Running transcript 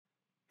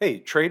Hey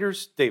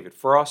traders, David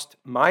Frost,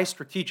 my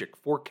strategic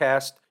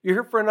forecast. You're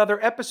here for another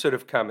episode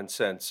of Common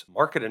Sense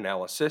Market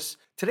Analysis.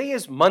 Today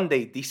is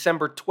Monday,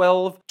 December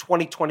 12,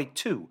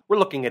 2022. We're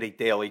looking at a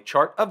daily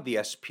chart of the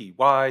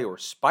SPY or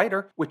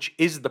Spider, which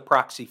is the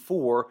proxy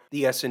for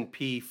the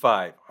S&P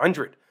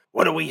 500.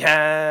 What do we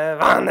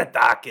have on the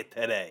docket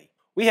today?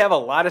 We have a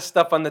lot of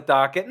stuff on the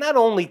docket, not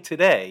only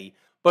today,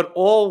 but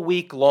all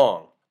week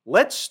long.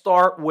 Let's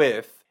start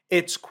with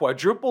its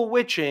quadruple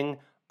witching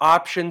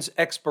options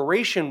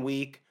expiration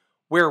week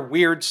where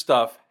weird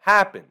stuff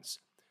happens.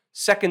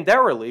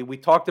 Secondarily, we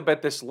talked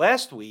about this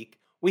last week,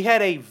 we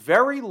had a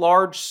very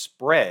large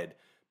spread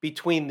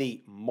between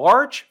the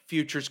March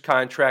futures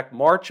contract,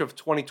 March of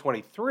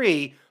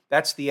 2023,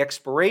 that's the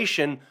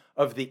expiration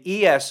of the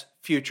ES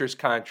futures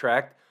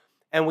contract,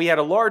 and we had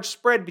a large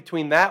spread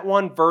between that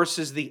one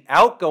versus the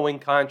outgoing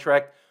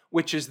contract,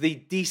 which is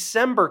the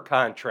December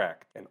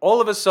contract. And all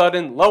of a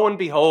sudden, lo and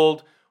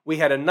behold, we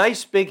had a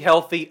nice big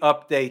healthy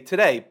up day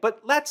today,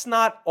 but that's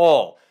not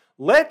all.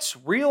 Let's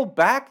reel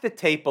back the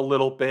tape a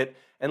little bit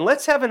and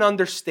let's have an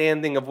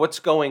understanding of what's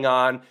going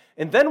on,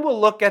 and then we'll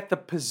look at the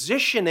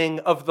positioning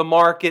of the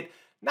market,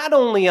 not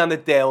only on the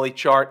daily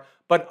chart,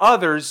 but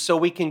others, so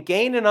we can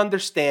gain an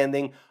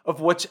understanding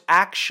of what's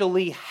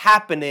actually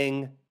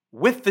happening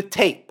with the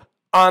tape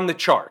on the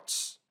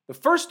charts. The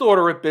first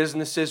order of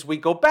business is we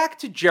go back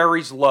to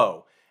Jerry's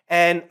low.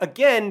 And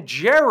again,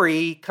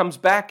 Jerry comes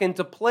back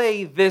into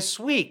play this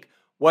week.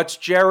 What's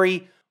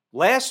Jerry?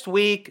 Last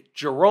week,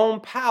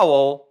 Jerome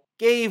Powell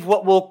gave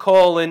what we'll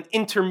call an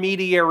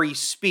intermediary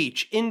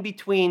speech in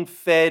between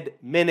Fed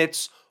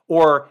minutes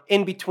or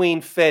in between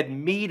Fed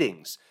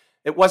meetings.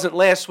 It wasn't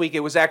last week,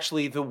 it was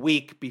actually the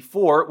week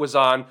before. It was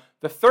on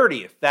the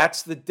 30th.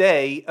 That's the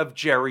day of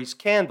Jerry's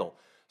candle.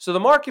 So the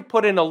market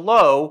put in a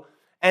low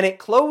and it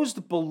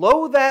closed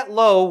below that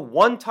low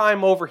one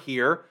time over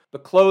here. The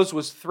close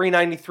was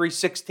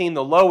 393.16.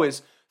 The low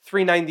is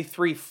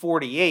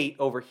 393.48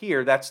 over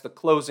here. That's the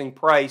closing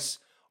price,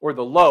 or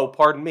the low,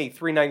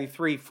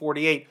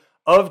 393.48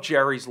 of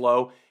Jerry's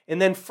low.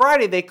 And then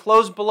Friday, they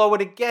closed below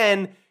it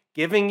again,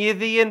 giving you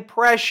the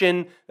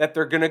impression that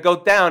they're going to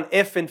go down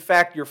if, in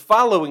fact, you're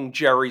following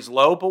Jerry's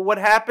low. But what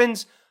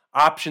happens?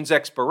 Options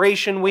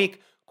expiration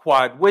week,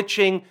 quad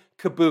witching,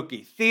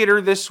 Kabuki Theater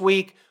this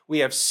week. We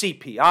have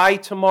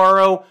CPI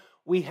tomorrow.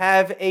 We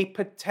have a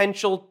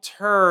potential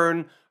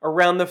turn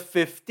around the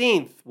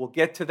 15th. We'll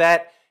get to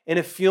that in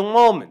a few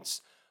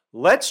moments.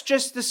 Let's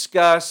just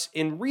discuss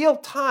in real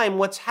time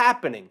what's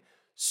happening.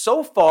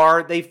 So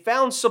far, they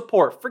found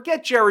support.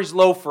 Forget Jerry's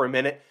low for a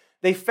minute.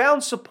 They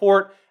found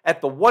support at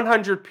the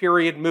 100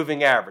 period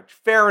moving average.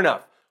 Fair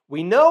enough.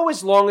 We know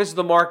as long as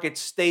the market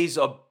stays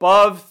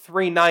above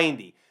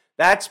 390,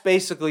 that's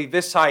basically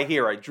this high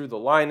here. I drew the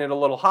line at a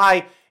little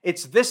high.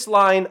 It's this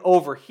line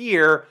over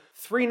here.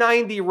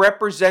 390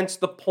 represents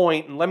the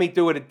point, and let me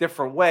do it a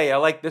different way. I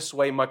like this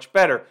way much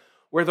better,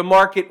 where the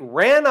market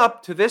ran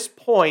up to this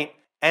point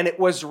and it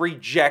was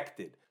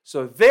rejected.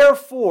 So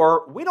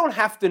therefore, we don't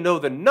have to know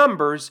the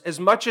numbers as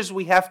much as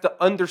we have to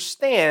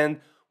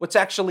understand what's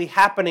actually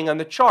happening on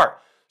the chart.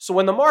 So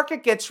when the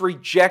market gets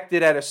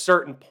rejected at a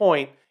certain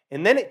point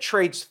and then it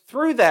trades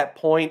through that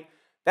point,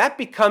 that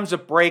becomes a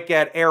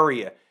breakout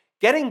area.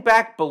 Getting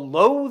back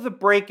below the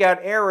breakout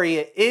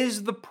area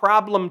is the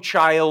problem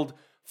child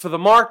for the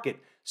market.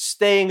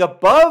 Staying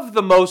above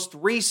the most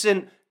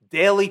recent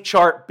daily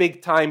chart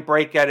big time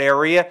breakout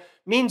area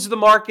means the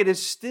market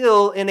is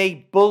still in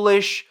a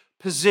bullish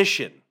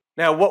position.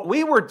 Now, what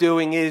we were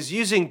doing is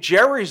using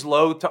Jerry's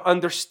low to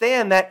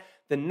understand that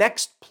the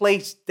next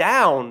place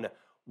down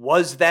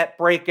was that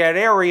breakout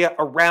area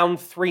around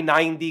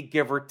 390,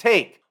 give or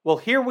take. Well,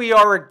 here we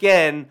are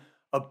again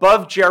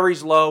above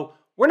Jerry's low.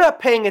 We're not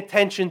paying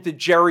attention to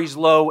Jerry's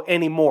low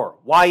anymore.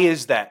 Why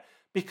is that?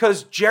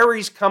 Because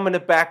Jerry's coming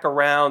back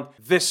around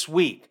this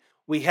week.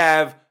 We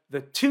have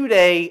the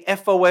 2-day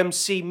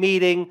FOMC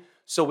meeting,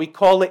 so we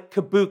call it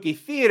Kabuki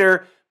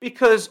Theater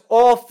because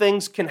all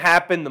things can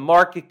happen. The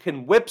market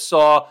can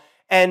whipsaw,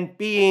 and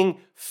being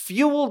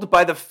fueled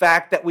by the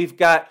fact that we've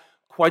got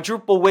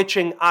quadruple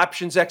witching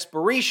options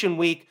expiration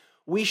week,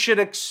 we should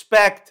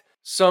expect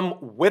some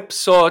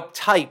whipsaw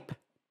type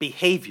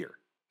behavior.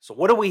 So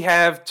what do we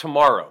have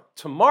tomorrow?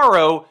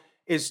 Tomorrow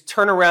is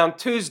Turnaround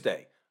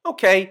Tuesday.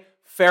 Okay,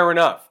 fair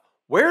enough.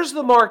 Where's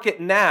the market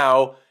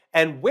now,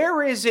 and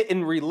where is it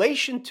in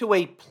relation to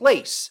a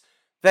place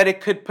that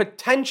it could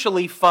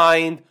potentially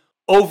find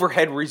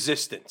overhead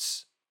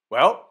resistance?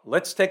 Well,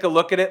 let's take a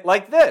look at it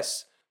like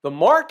this. The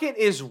market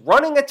is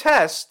running a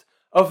test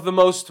of the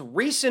most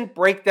recent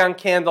breakdown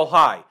candle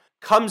high.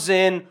 Comes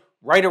in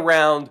right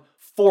around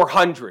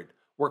 400.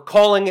 We're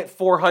calling it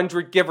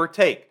 400, give or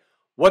take.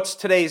 What's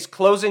today's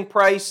closing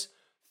price?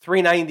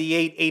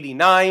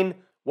 398.89.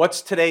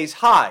 What's today's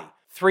high?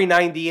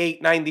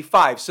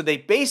 398.95. So they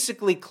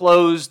basically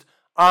closed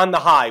on the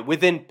high,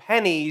 within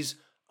pennies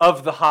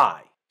of the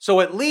high. So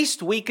at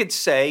least we could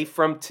say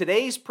from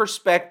today's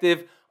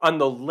perspective on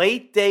the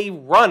late day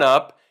run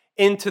up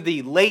into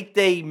the late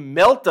day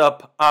melt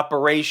up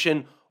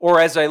operation, or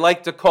as I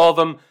like to call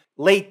them,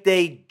 late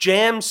day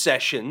jam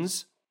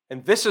sessions.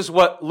 And this is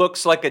what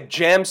looks like a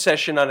jam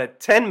session on a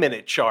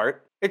 10-minute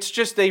chart. It's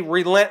just a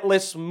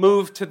relentless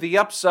move to the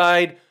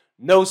upside,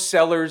 no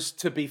sellers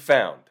to be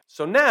found.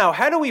 So now,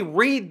 how do we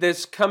read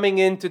this coming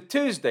into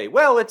Tuesday?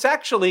 Well, it's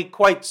actually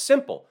quite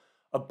simple.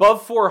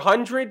 Above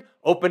 400,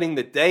 opening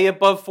the day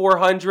above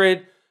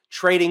 400,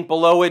 trading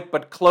below it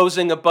but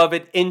closing above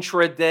it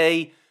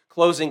intraday,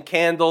 closing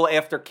candle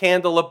after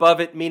candle above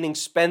it, meaning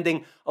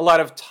spending a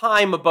lot of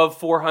time above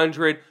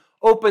 400,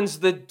 opens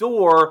the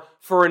door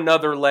for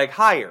another leg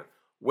higher.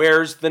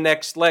 Where's the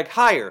next leg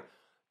higher?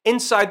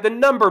 Inside the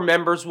number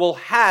members will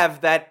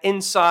have that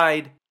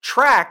inside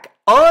track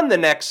on the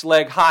next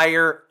leg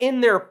higher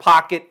in their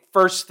pocket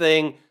first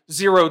thing,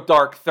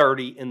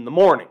 0:30 in the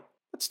morning.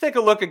 Let's take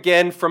a look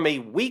again from a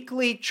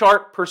weekly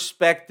chart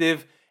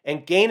perspective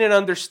and gain an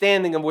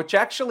understanding of what's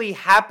actually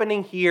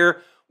happening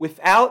here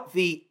without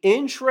the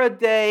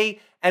intraday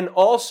and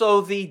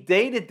also the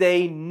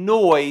day-to-day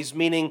noise,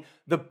 meaning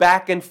the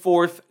back and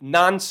forth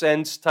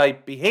nonsense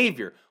type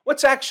behavior.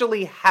 What's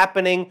actually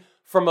happening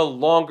from a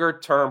longer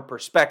term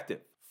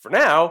perspective? For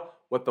now,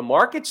 what the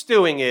market's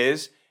doing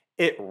is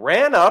it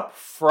ran up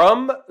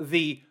from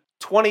the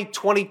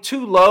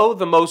 2022 low,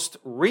 the most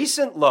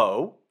recent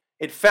low.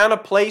 It found a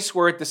place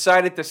where it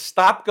decided to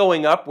stop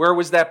going up. Where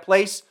was that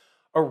place?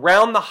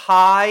 Around the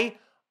high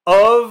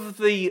of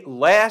the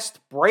last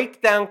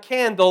breakdown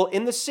candle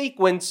in the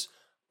sequence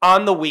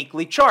on the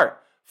weekly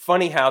chart.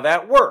 Funny how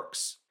that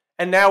works.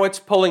 And now it's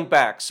pulling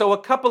back. So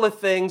a couple of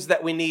things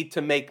that we need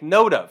to make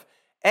note of.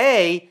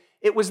 A,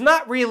 it was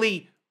not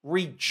really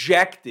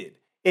rejected.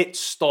 It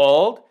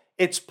stalled,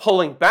 it's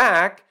pulling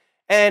back,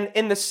 and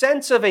in the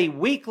sense of a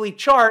weekly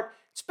chart,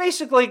 it's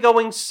basically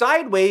going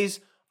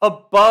sideways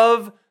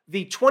above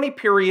the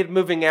 20-period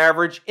moving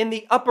average in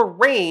the upper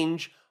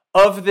range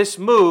of this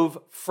move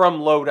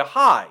from low to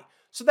high.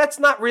 So that's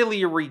not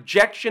really a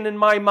rejection in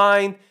my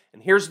mind,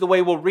 and here's the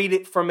way we'll read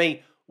it from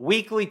a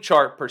weekly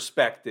chart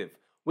perspective.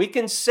 We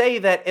can say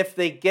that if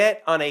they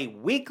get on a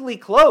weekly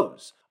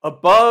close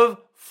above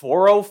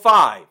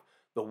 405,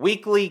 the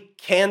weekly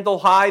candle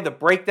high, the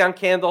breakdown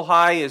candle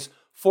high is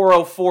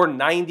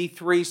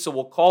 404.93, so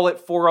we'll call it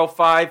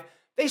 405.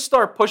 They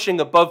start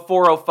pushing above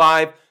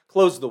 405,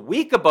 close the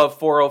week above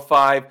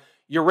 405,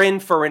 you're in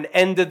for an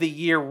end of the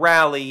year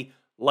rally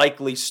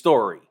likely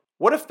story.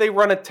 What if they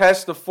run a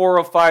test of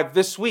 405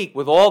 this week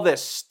with all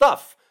this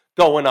stuff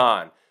going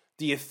on?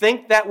 Do you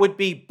think that would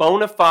be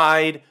bona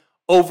fide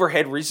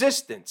overhead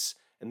resistance?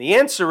 And the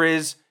answer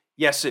is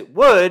yes, it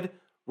would.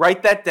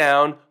 Write that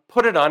down,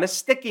 put it on a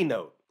sticky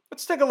note.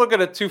 Let's take a look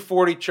at a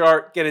 240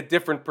 chart, get a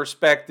different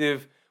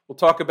perspective. We'll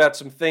talk about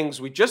some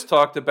things we just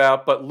talked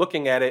about, but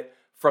looking at it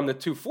from the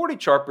 240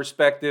 chart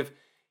perspective,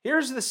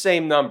 here's the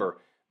same number.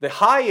 The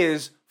high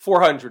is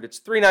 400. It's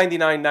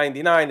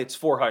 399.99. It's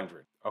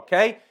 400.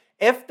 Okay?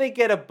 If they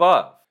get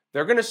above,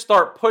 they're going to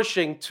start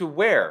pushing to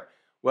where?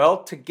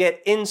 Well, to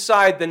get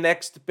inside the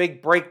next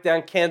big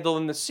breakdown candle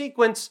in the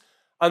sequence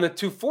on the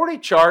 240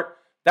 chart,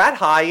 that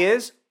high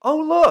is, oh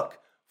look,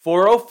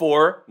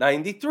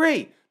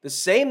 404.93. The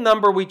same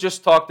number we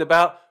just talked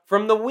about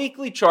from the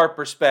weekly chart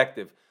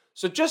perspective.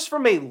 So just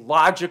from a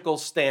logical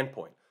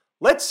standpoint,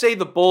 let's say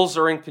the bulls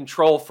are in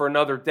control for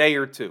another day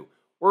or two.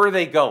 Where are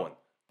they going?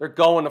 They're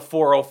going to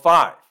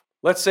 405.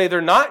 Let's say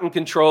they're not in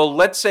control.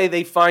 Let's say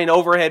they find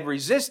overhead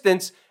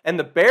resistance and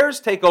the bears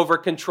take over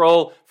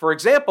control, for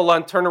example,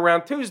 on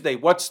Turnaround Tuesday.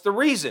 What's the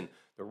reason?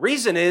 The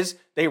reason is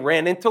they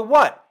ran into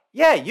what?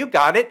 Yeah, you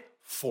got it,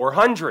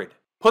 400.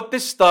 Put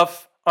this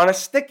stuff on a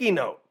sticky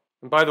note.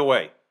 And by the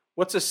way,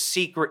 what's a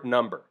secret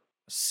number?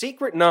 A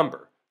secret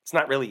number, it's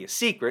not really a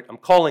secret. I'm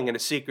calling it a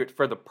secret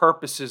for the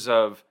purposes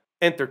of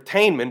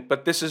entertainment,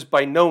 but this is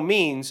by no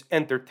means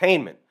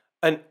entertainment.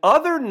 An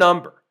other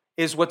number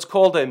is what's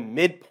called a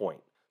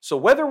midpoint. So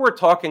whether we're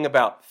talking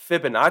about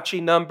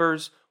Fibonacci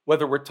numbers,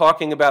 whether we're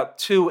talking about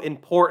two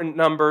important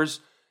numbers,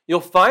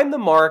 you'll find the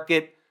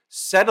market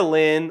settle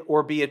in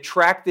or be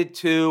attracted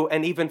to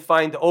and even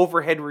find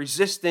overhead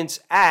resistance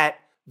at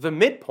the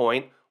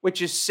midpoint,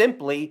 which is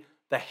simply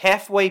the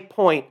halfway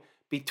point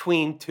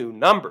between two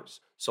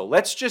numbers. So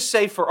let's just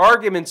say, for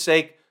argument's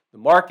sake, the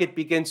market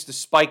begins to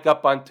spike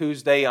up on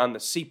Tuesday on the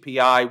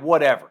CPI,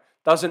 whatever.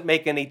 Doesn't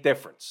make any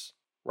difference.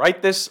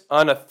 Write this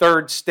on a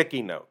third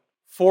sticky note.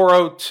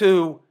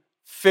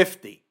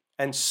 402.50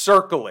 and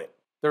circle it.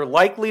 They're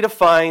likely to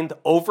find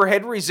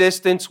overhead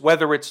resistance,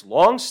 whether it's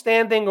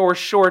long-standing or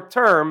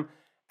short-term,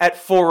 at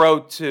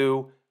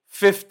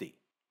 402.50.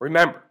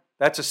 Remember,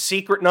 that's a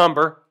secret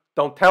number.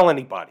 Don't tell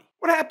anybody.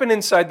 What happened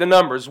inside the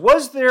numbers?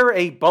 Was there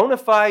a bona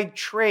fide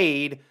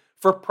trade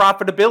for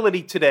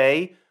profitability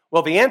today?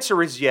 Well, the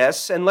answer is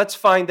yes, and let's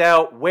find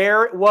out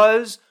where it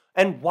was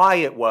and why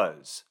it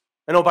was.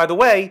 And oh, by the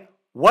way,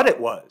 what it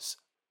was.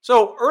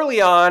 So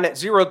early on at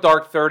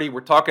 $0.30,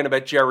 we're talking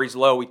about Jerry's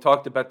Low. We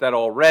talked about that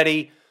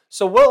already.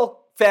 So we'll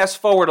fast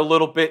forward a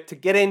little bit to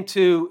get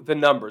into the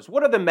numbers.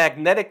 What are the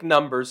magnetic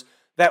numbers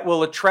that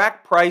will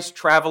attract price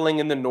traveling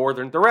in the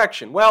northern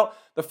direction? Well,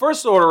 the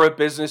first order of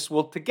business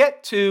will to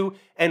get to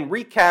and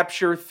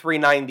recapture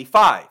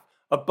 395.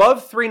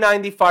 Above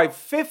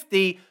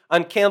 395.50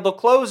 on candle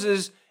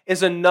closes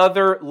is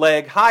another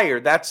leg higher.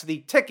 That's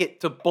the ticket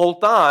to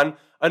bolt on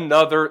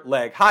another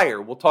leg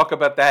higher. We'll talk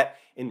about that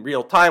in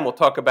real time. We'll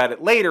talk about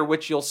it later,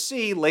 which you'll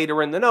see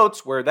later in the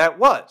notes where that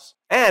was.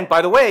 And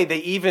by the way, they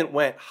even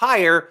went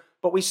higher,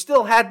 but we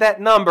still had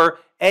that number,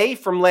 A,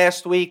 from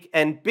last week,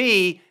 and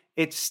B,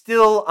 it's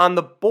still on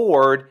the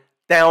board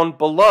down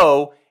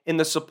below in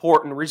the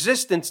support and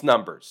resistance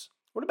numbers.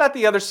 What about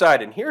the other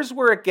side? And here's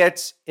where it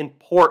gets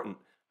important.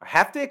 I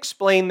have to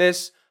explain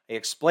this. I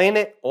explain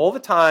it all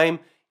the time.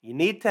 You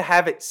need to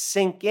have it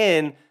sink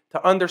in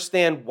to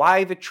understand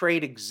why the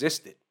trade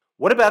existed.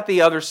 What about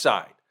the other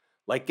side?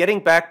 Like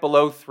getting back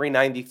below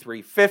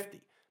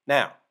 393.50.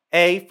 Now,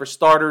 A, for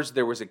starters,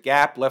 there was a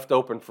gap left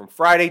open from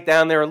Friday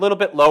down there, a little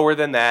bit lower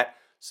than that.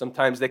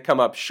 Sometimes they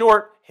come up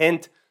short,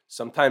 hint.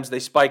 Sometimes they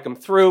spike them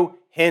through,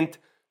 hint.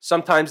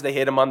 Sometimes they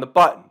hit them on the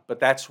button, but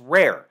that's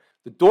rare.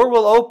 The door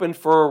will open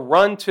for a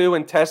run to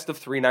and test of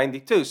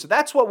 392. So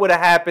that's what would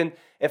have happened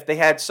if they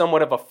had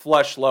somewhat of a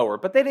flush lower,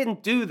 but they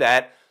didn't do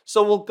that.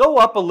 So we'll go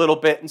up a little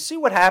bit and see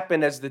what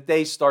happened as the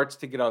day starts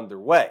to get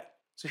underway.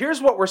 So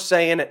here's what we're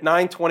saying at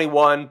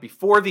 9:21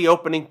 before the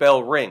opening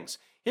bell rings.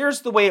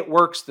 Here's the way it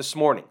works this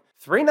morning.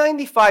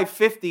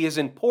 395.50 is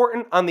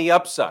important on the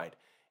upside.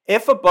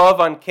 If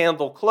above on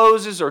candle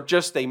closes or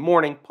just a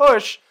morning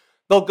push,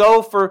 they'll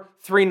go for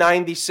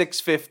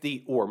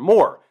 396.50 or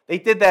more. They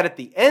did that at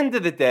the end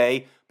of the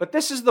day, but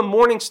this is the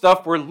morning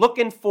stuff. We're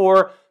looking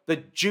for the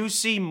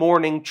juicy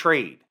morning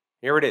trade.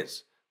 Here it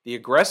is. The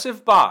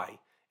aggressive buy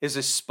is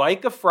a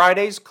spike of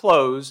Friday's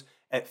close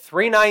at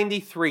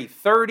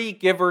 393.30,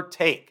 give or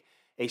take.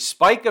 A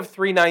spike of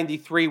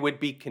 393 would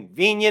be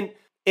convenient.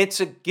 It's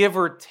a give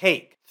or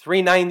take.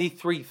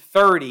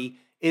 393.30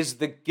 is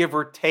the give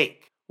or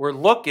take. We're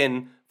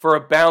looking for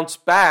a bounce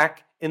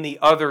back in the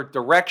other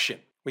direction.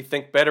 We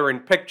think better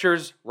in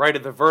pictures. Right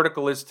of the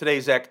vertical is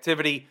today's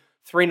activity.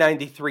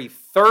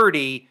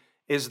 393.30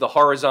 is the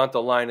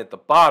horizontal line at the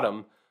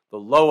bottom. The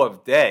low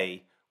of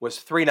day was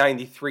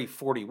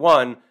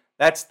 393.41.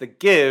 That's the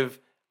give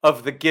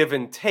of the give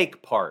and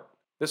take part.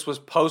 This was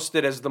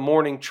posted as the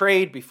morning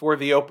trade before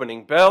the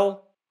opening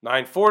bell.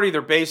 9:40,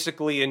 they're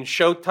basically in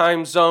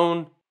showtime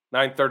zone.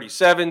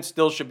 9:37,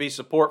 still should be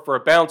support for a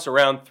bounce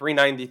around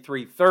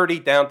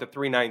 393.30 down to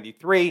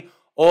 393.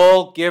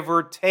 All give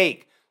or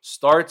take.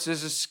 Starts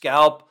as a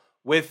scalp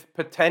with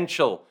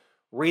potential.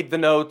 Read the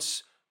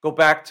notes. Go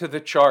back to the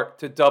chart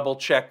to double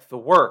check the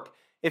work.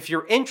 If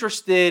you're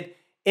interested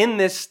in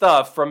this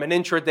stuff from an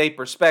intraday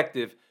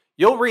perspective,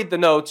 you'll read the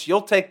notes.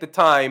 You'll take the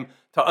time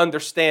to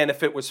understand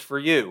if it was for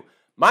you.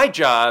 My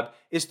job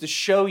is to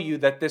show you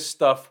that this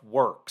stuff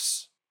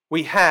works.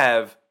 We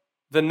have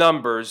the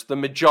numbers, the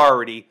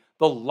majority,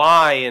 the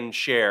lion's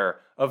share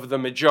of the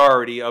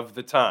majority of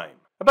the time.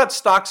 About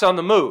stocks on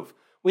the move.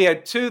 We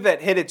had two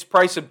that hit its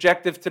price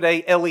objective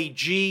today,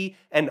 LEG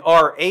and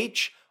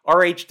RH.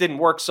 RH didn't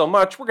work so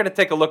much. We're going to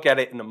take a look at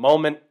it in a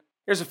moment.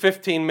 Here's a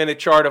 15-minute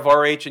chart of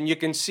RH, and you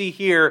can see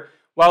here,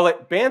 while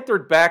it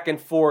bantered back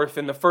and forth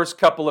in the first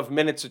couple of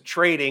minutes of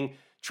trading,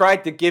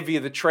 tried to give you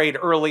the trade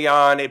early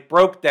on, it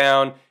broke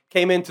down,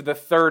 came into the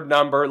third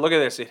number. Look at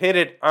this. It hit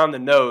it on the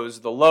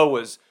nose. The low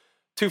was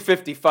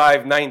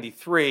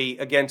 255.93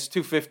 against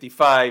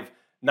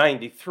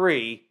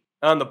 255.93.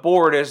 On the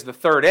board as the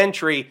third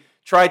entry,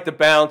 tried to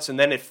bounce, and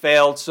then it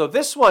failed. So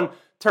this one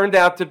turned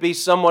out to be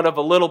somewhat of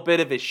a little bit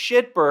of a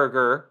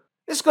shitburger.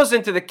 This goes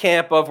into the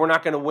camp of we're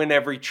not going to win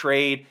every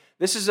trade.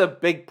 This is a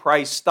big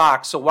price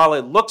stock. So while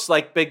it looks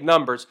like big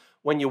numbers,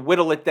 when you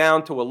whittle it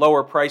down to a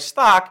lower price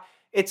stock,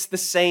 it's the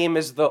same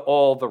as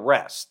all the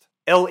rest.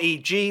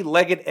 LEG,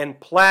 Leggett and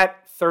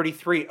Platt,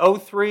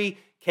 33.03,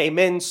 came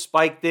in,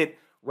 spiked it,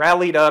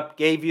 rallied up,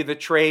 gave you the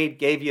trade,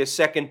 gave you a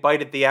second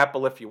bite at the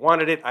apple if you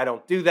wanted it. I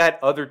don't do that.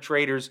 Other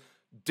traders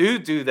do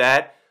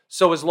that.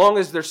 So as long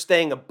as they're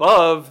staying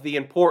above the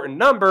important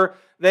number,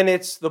 then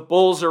it's the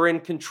bulls are in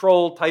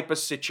control type of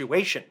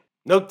situation.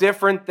 No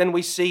different than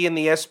we see in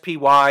the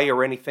SPY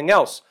or anything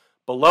else.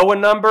 Below a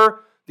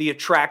number, the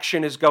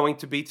attraction is going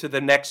to be to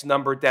the next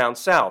number down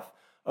south.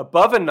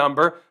 Above a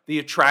number, the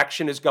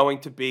attraction is going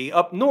to be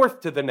up north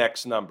to the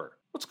next number.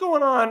 What's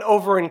going on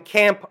over in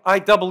Camp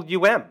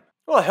IWM?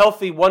 Well, a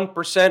healthy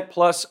 1%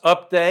 plus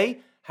up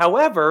day.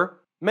 However,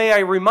 may I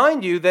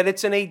remind you that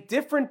it's in a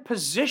different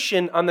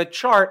position on the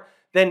chart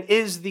than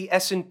is the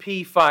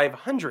S&P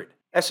 500.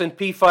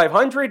 S&P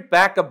 500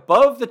 back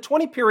above the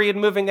 20-period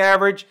moving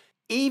average,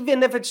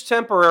 even if it's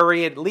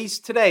temporary, at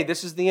least today.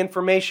 This is the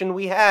information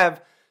we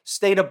have.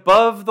 Stayed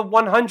above the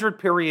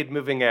 100-period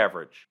moving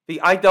average.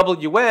 The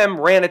IWM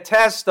ran a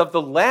test of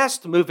the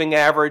last moving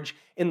average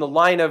in the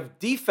line of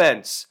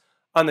defense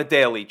on the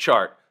daily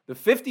chart. The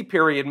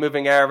 50-period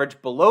moving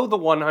average below the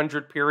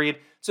 100-period.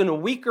 It's in a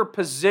weaker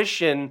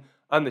position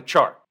on the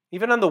chart.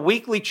 Even on the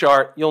weekly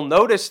chart, you'll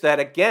notice that,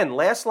 again,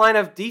 last line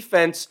of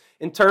defense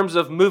in terms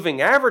of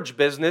moving average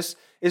business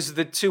is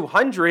the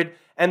 200,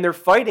 and they're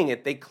fighting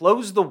it. They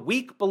closed the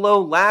week below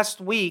last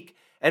week,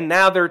 and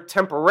now they're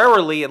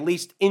temporarily, at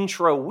least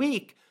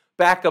intra-week,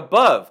 back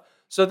above.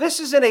 So this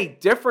is in a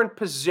different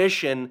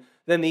position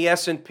than the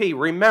S&P.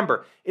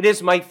 Remember, it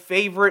is my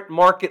favorite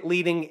market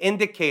leading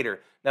indicator.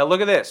 Now look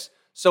at this.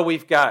 So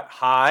we've got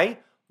high,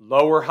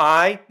 lower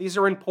high. These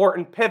are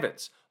important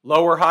pivots.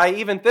 Lower high,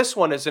 even this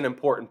one is an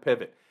important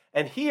pivot.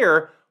 And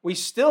here we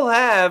still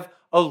have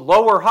a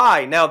lower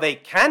high. Now they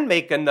can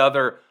make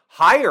another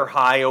higher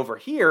high over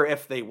here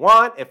if they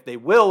want, if they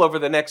will, over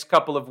the next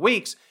couple of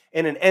weeks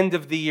in an end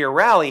of the year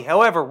rally.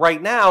 However,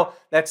 right now,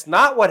 that's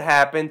not what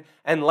happened.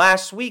 And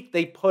last week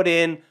they put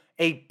in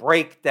a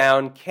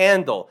breakdown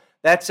candle.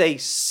 That's a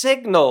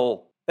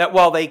signal that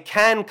while they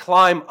can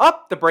climb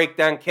up the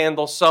breakdown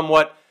candle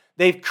somewhat,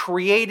 they've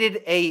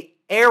created an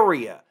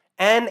area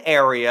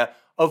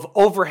of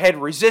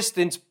overhead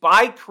resistance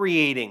by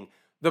creating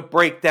the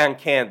breakdown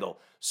candle.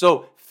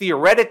 So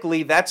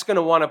theoretically, that's going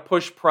to want to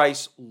push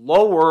price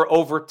lower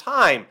over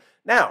time.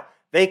 Now,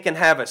 they can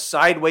have a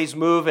sideways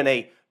move in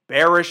a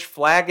bearish,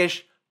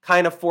 flaggish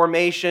kind of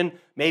formation,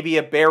 maybe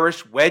a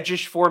bearish,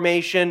 wedgish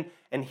formation.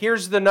 And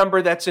here's the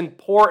number that's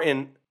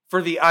important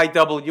for the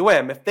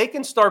IWM. If they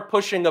can start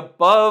pushing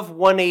above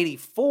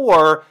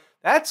 184,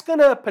 that's going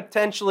to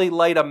potentially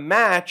light a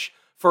match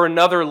for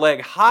another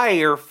leg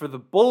higher for the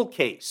bull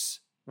case.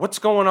 What's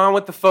going on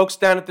with the folks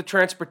down at the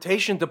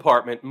transportation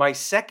department? My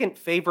second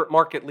favorite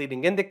market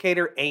leading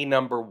indicator, a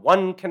number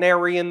one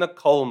canary in the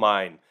coal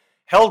mine,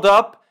 held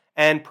up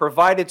and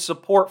provided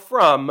support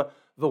from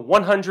the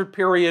 100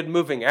 period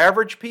moving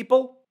average,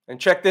 people. And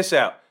check this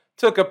out.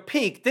 Took a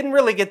peek, didn't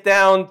really get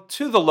down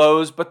to the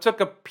lows, but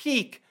took a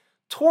peek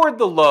toward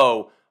the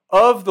low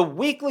of the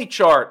weekly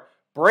chart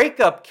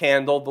breakup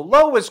candle. The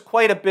low was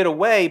quite a bit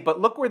away, but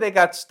look where they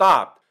got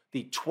stopped.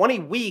 The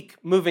 20-week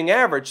moving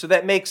average. So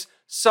that makes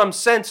some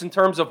sense in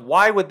terms of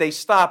why would they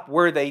stop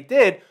where they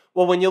did.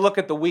 Well, when you look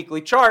at the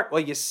weekly chart,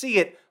 well, you see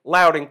it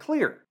loud and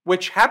clear,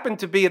 which happened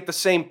to be at the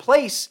same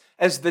place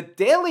as the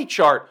daily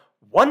chart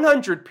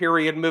 100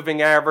 period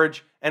moving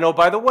average. And oh,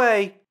 by the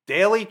way,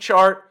 daily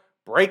chart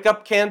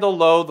breakup candle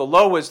low. The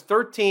low was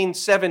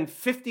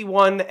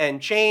 13,751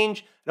 and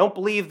change. I don't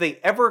believe they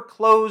ever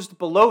closed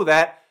below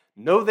that.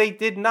 No, they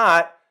did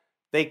not.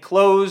 They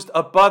closed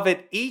above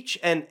it each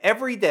and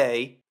every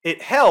day.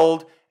 It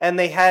held, and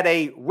they had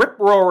a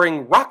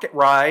rip-roaring rocket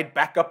ride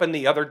back up in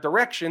the other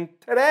direction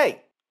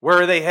today.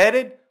 Where are they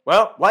headed?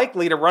 Well,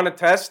 likely to run a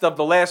test of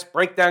the last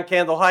breakdown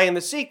candle high in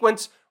the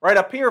sequence, right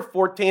up here,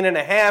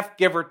 14.5,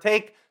 give or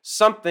take,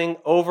 something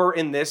over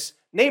in this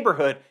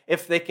neighborhood,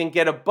 if they can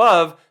get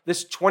above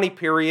this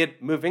 20-period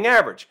moving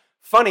average.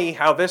 Funny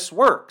how this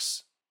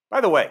works. By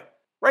the way,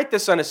 write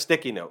this on a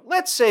sticky note.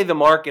 Let's say the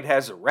market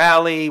has a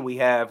rally. We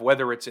have,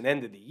 whether it's an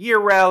end of the year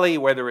rally,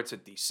 whether it's a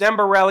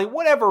December rally,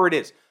 whatever it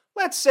is.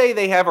 Let's say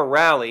they have a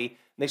rally and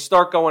they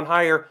start going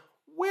higher.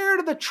 Where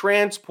do the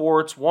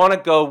transports want to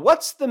go?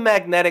 What's the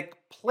magnetic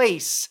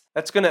place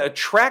that's going to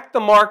attract the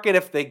market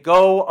if they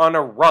go on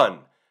a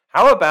run?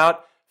 How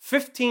about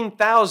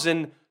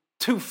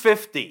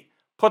 15,250?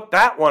 Put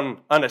that one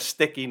on a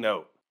sticky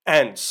note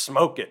and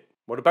smoke it.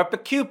 What about the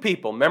Q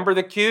people? Remember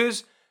the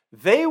Qs?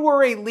 They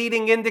were a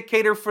leading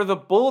indicator for the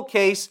bull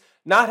case,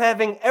 not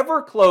having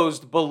ever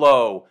closed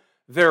below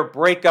their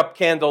breakup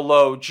candle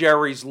low,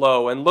 Jerry's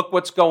low. And look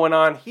what's going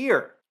on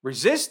here.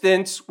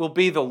 Resistance will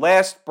be the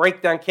last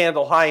breakdown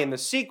candle high in the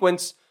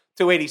sequence,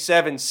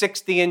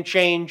 287.60 and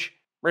change.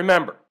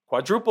 Remember,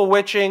 quadruple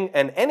witching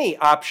and any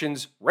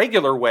options,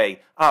 regular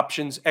way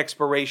options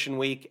expiration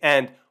week,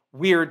 and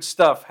weird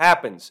stuff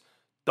happens.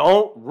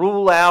 Don't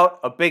rule out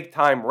a big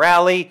time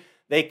rally.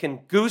 They can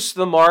goose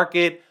the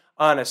market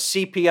on a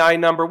CPI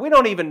number. We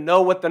don't even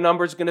know what the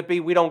number is going to be.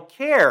 We don't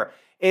care.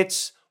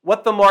 It's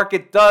what the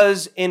market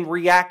does in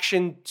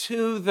reaction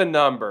to the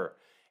number.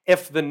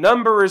 If the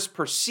number is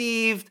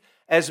perceived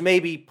as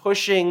maybe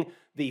pushing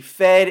the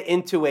Fed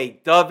into a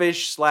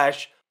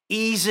dovish /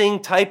 easing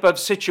type of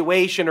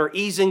situation, or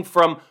easing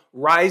from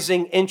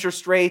rising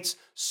interest rates,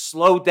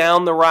 slow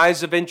down the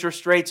rise of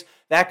interest rates,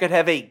 that could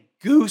have a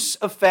goose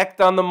effect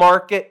on the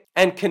market.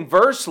 And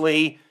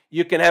conversely,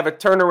 you can have a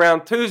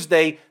turnaround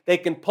Tuesday. They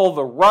can pull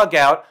the rug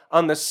out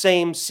on the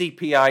same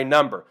CPI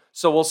number.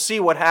 So we'll see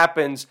what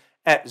happens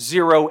at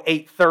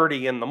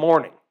 0830 in the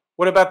morning.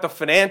 What about the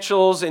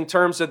financials in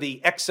terms of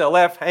the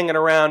XLF hanging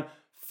around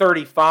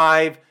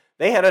 35?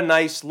 They had a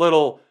nice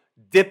little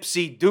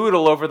dipsy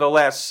doodle over the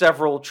last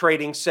several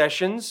trading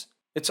sessions.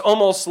 It's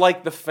almost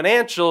like the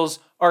financials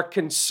are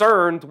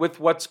concerned with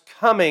what's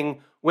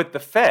coming with the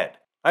Fed.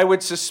 I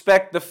would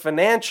suspect the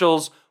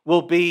financials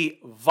will be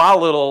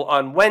volatile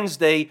on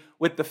Wednesday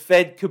with the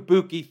Fed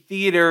Kabuki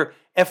Theater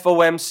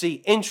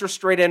FOMC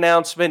interest rate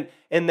announcement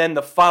and then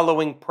the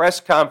following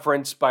press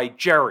conference by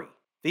Jerry.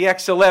 The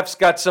XLF's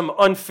got some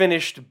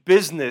unfinished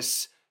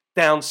business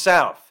down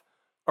south,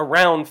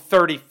 around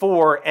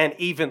 34 and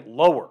even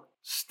lower.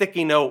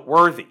 Sticky note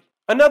worthy.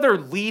 Another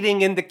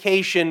leading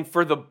indication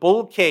for the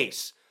bull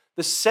case,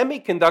 the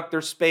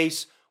semiconductor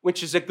space,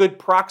 which is a good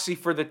proxy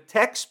for the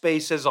tech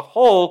space as a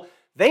whole,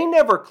 they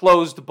never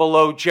closed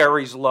below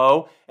Jerry's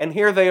low, and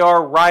here they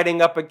are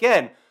riding up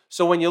again.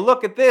 So when you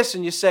look at this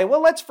and you say,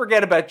 well, let's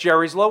forget about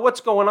Jerry's low,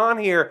 what's going on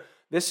here?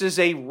 This is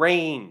a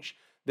range.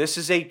 This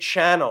is a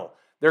channel.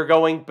 They're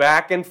going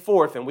back and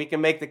forth, and we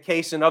can make the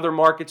case in other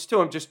markets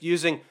too. I'm just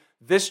using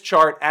this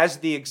chart as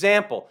the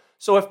example.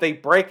 So if they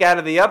break out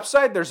of the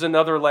upside, there's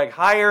another leg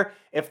higher.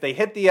 If they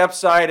hit the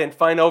upside and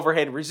find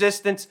overhead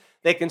resistance,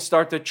 they can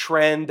start to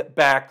trend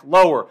back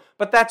lower.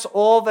 But that's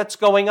all that's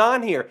going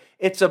on here.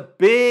 It's a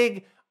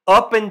big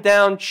up and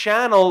down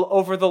channel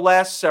over the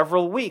last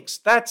several weeks.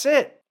 That's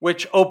it.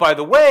 Which, oh, by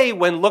the way,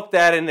 when looked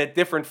at in a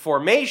different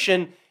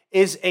formation,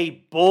 is a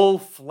bull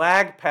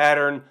flag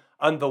pattern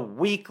on the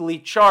weekly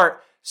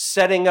chart,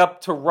 setting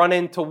up to run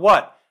into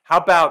what? How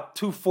about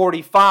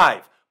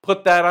 245?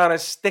 Put that on a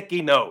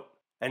sticky note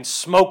and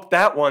smoke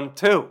that one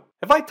too.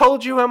 Have I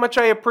told you how much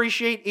I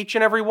appreciate each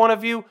and every one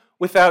of you?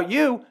 Without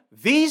you,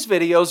 these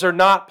videos are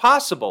not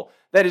possible.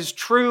 That is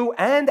true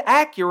and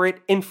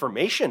accurate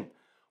information.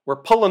 We're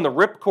pulling the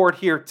ripcord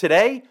here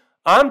today.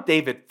 I'm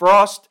David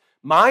Frost,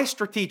 my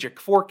strategic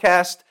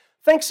forecast.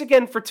 Thanks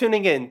again for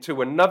tuning in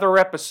to another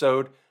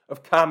episode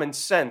of Common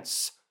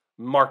Sense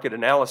Market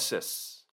Analysis.